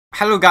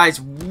Hello guys,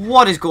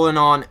 what is going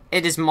on?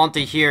 It is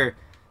Monty here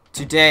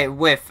today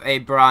with a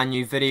brand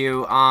new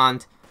video,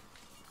 and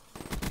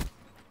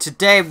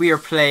today we are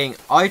playing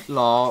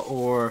Outlaw,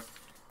 or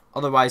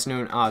otherwise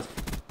known as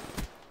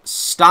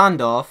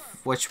Standoff,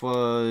 which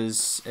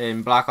was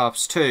in Black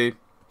Ops 2.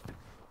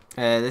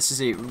 This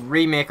is a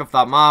remake of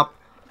that map,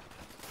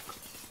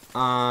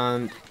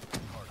 and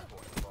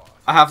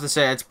I have to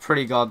say it's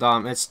pretty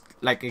goddamn, it's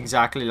like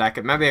exactly like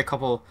it. Maybe a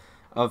couple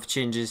of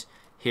changes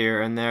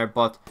here and there,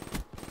 but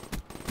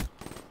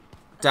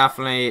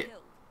definitely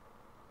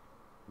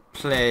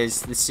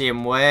plays the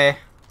same way. I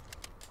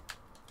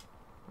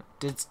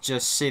did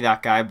just see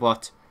that guy,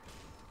 but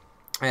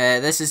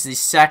this is the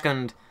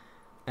second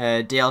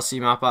DLC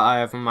map I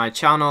have on my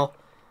channel.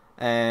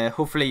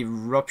 Hopefully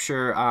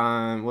Rupture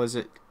and was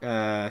it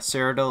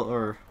Cyrodiil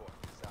or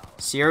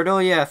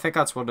Cyrodiil? Yeah, I think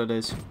that's what it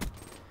is.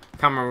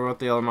 Can't remember what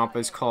the other map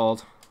is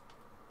called.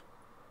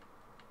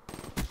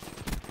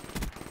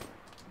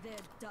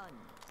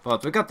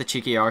 But we got the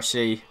cheeky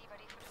RC.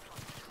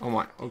 Oh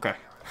my, okay.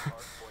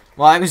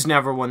 Well, I was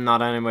never won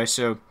that anyway,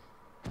 so.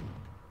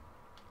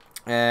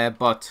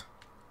 But.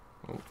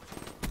 Oh.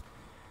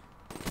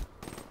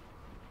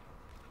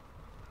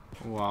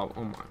 Wow,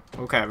 oh my.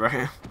 Okay,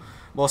 right.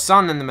 Well,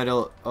 standing in the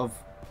middle of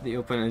the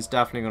open is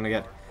definitely going to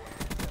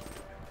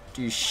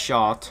get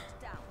shot.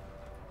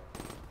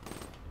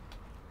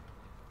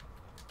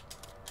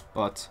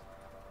 But.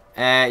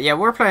 Yeah,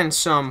 we're playing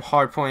some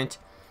hardpoint.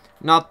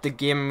 Not the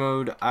game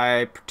mode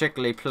I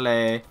particularly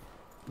play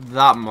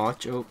that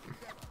much.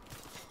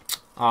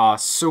 Oh,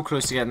 so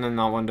close to getting in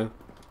that window.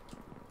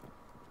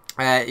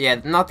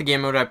 Yeah, not the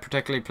game mode I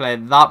particularly play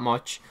that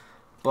much,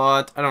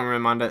 but I don't really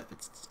mind it.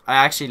 I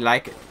actually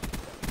like it.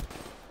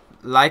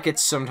 Like it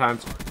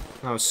sometimes.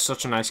 That was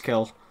such a nice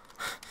kill.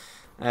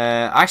 I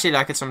actually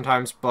like it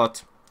sometimes,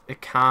 but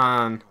it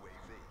can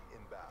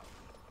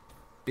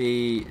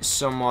be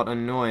somewhat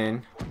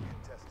annoying.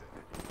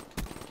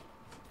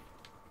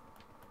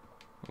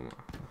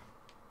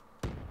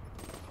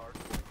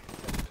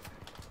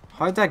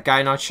 How did that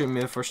guy not shoot me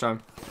the first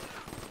time?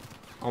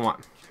 Oh my.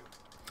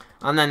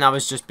 And then that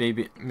was just me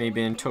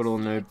being total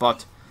noob.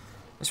 But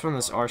let's run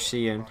this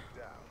RC in.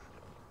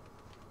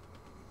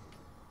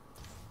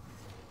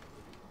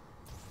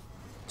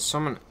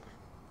 Someone.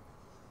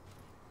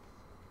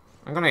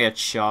 I'm gonna get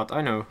shot,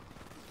 I know.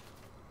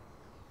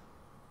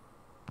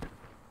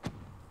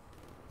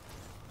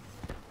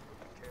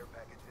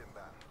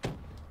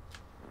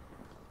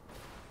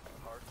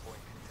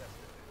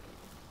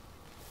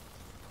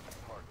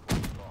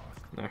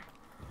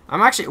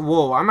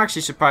 I'm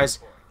actually surprised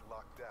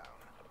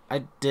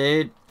I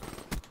did.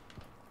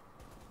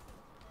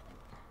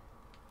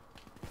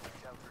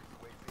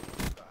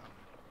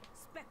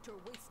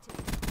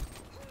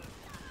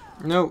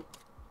 No.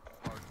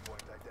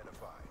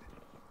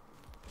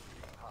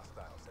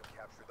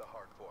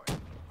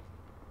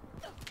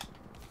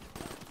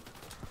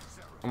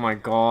 Oh my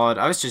god,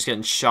 I was just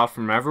getting shot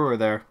from everywhere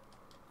there.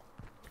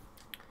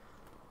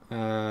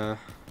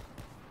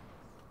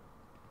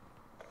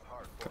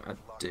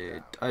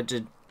 I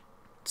did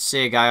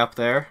see a guy up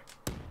there.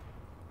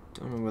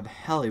 Don't know where the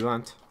hell he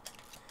went.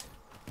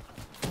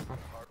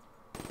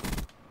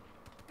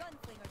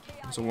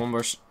 There's a one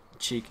burst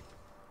cheek.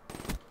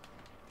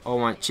 Oh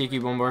my, cheeky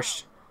one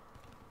burst.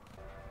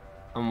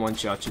 I'm one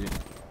shot you.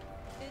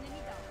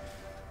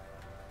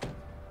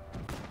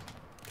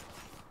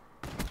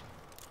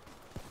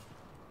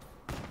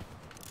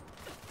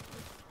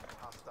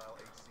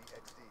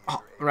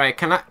 Oh, right,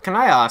 can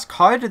I ask,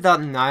 how did that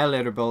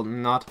annihilator build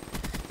not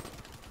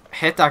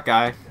hit that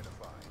guy?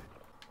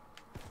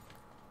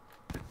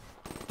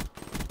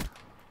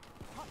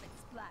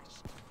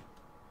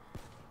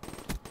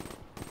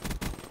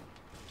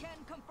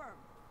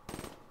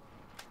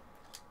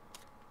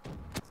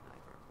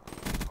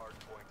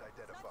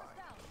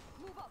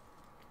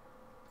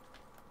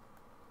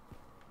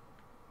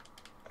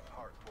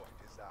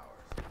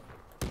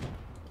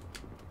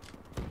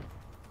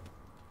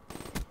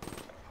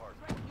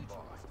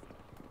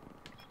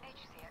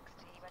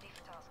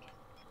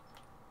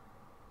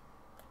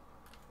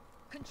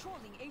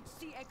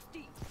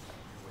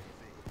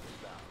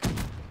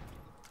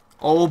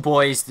 Oh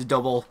boys, the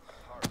double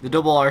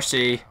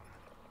RC.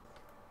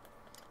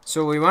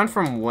 So we went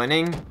from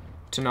winning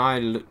to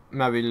now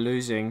maybe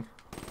losing.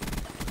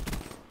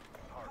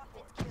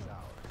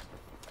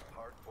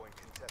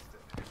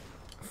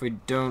 If we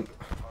don't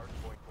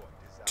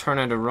turn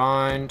it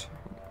around,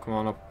 come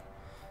on up.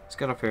 Let's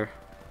get up here.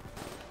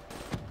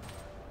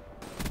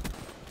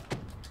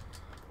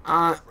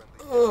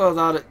 Oh,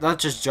 that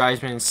just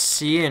drives me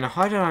insane.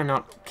 How did I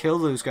not kill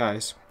those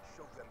guys?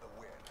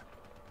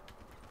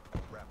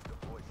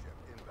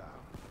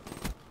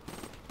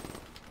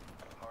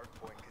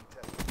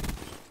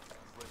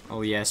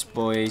 Oh yes,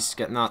 boys,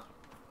 getting that.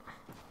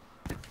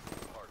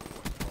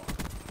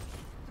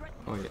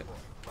 Oh yeah.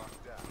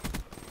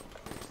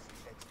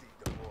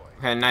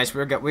 Okay, nice.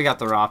 We got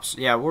the ROPS.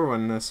 Yeah, we're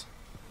winning this.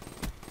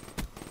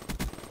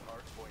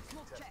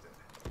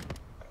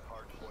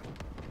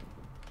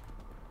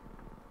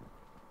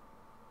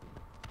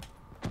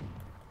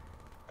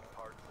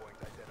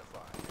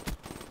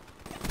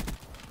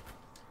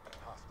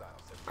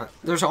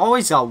 There's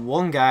always that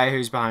one guy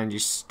who's behind you.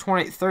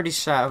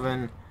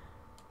 37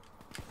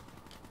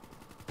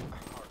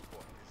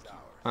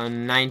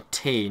 and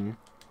 19.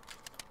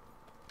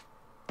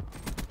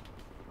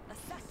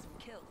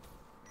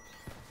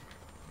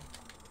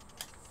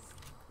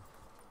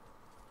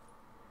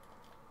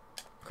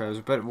 Okay, I was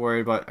a bit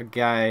worried about a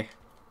guy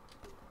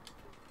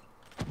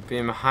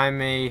being behind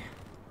me.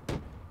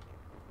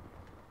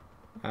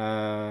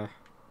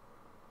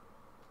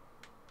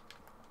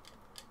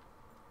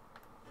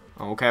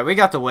 Okay, we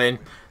got the win.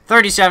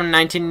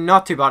 37-19,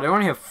 not too bad. I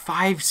only have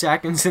 5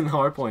 seconds in the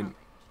hardpoint.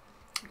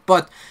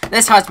 But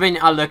this has been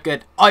a look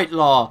at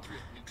Outlaw,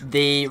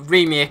 the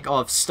remake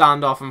of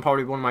Standoff, and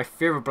probably one of my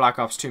favourite Black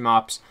Ops 2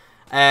 maps.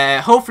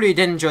 Hopefully you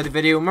did enjoy the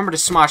video. Remember to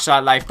smash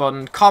that like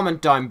button.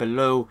 Comment down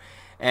below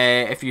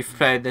if you've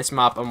played this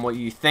map and what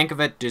you think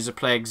of it. Does it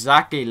play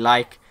exactly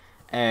like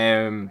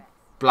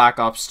Black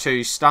Ops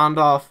 2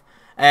 Standoff?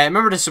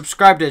 Remember to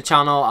subscribe to the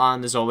channel,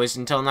 and as always,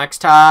 until next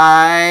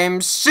time,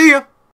 see ya!